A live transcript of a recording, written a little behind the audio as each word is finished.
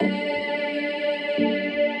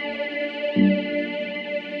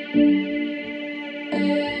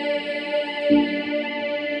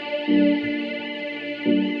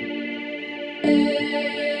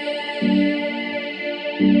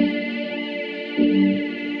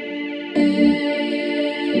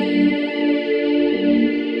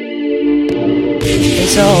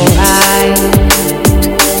It's alright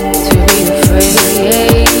to be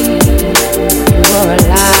afraid. You are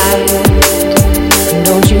alive, and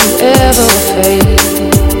don't you ever fade.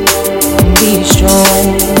 Be strong,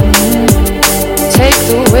 take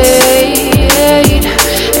the weight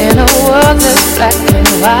in a world that's black and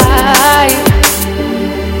white.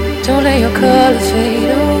 Don't let your colors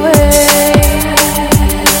fade away.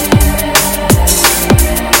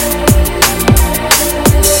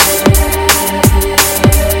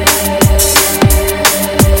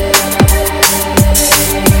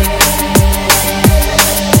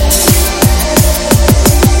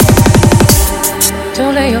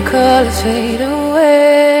 Don't let your colors fade away.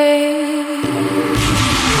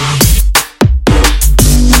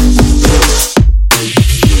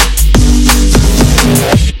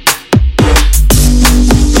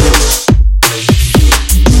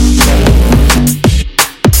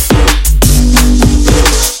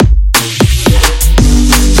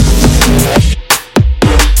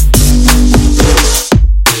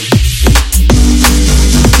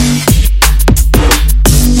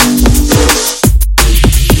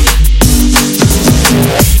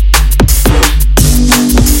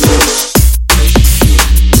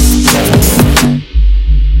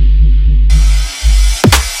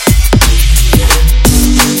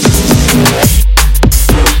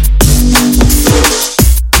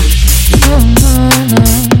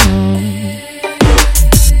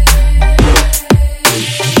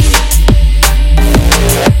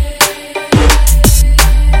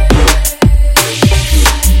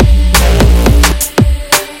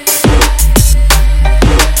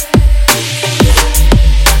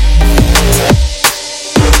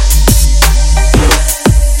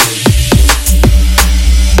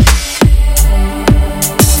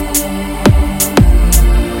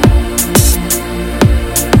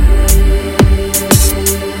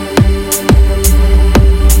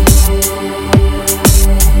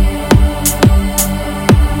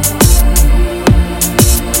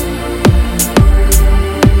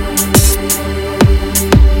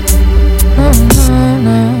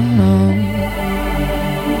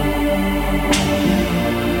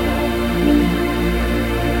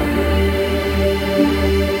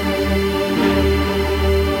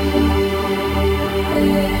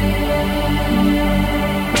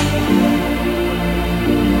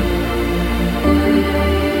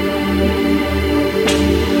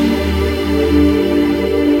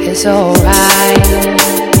 It's alright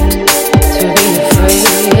to be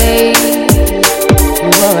afraid.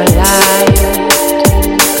 You are alive,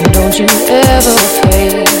 and don't you ever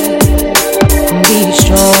fade. Be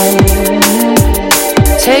strong,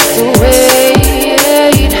 take the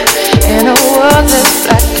weight in a world that's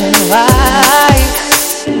black and white.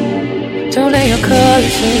 Don't let your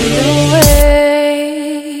colors fade away.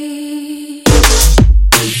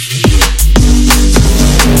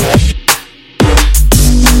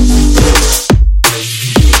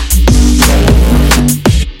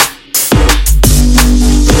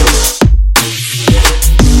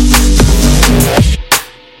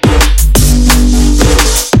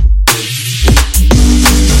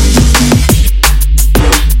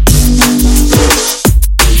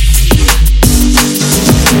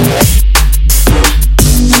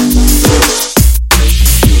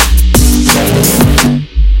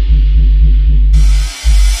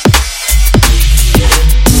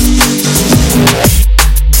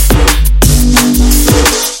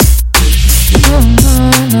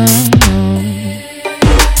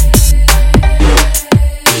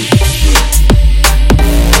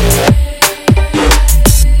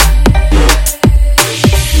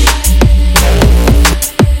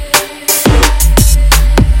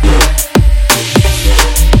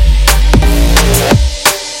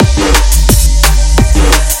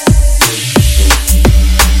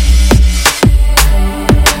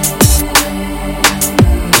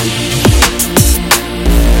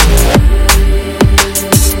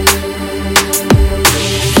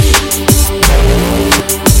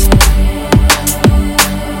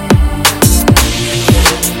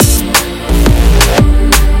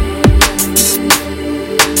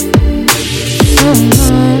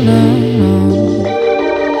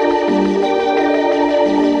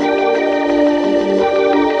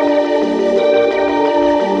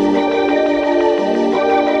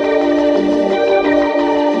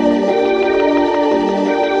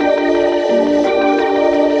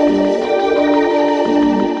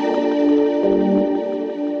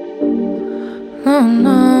 No,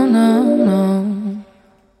 no, no.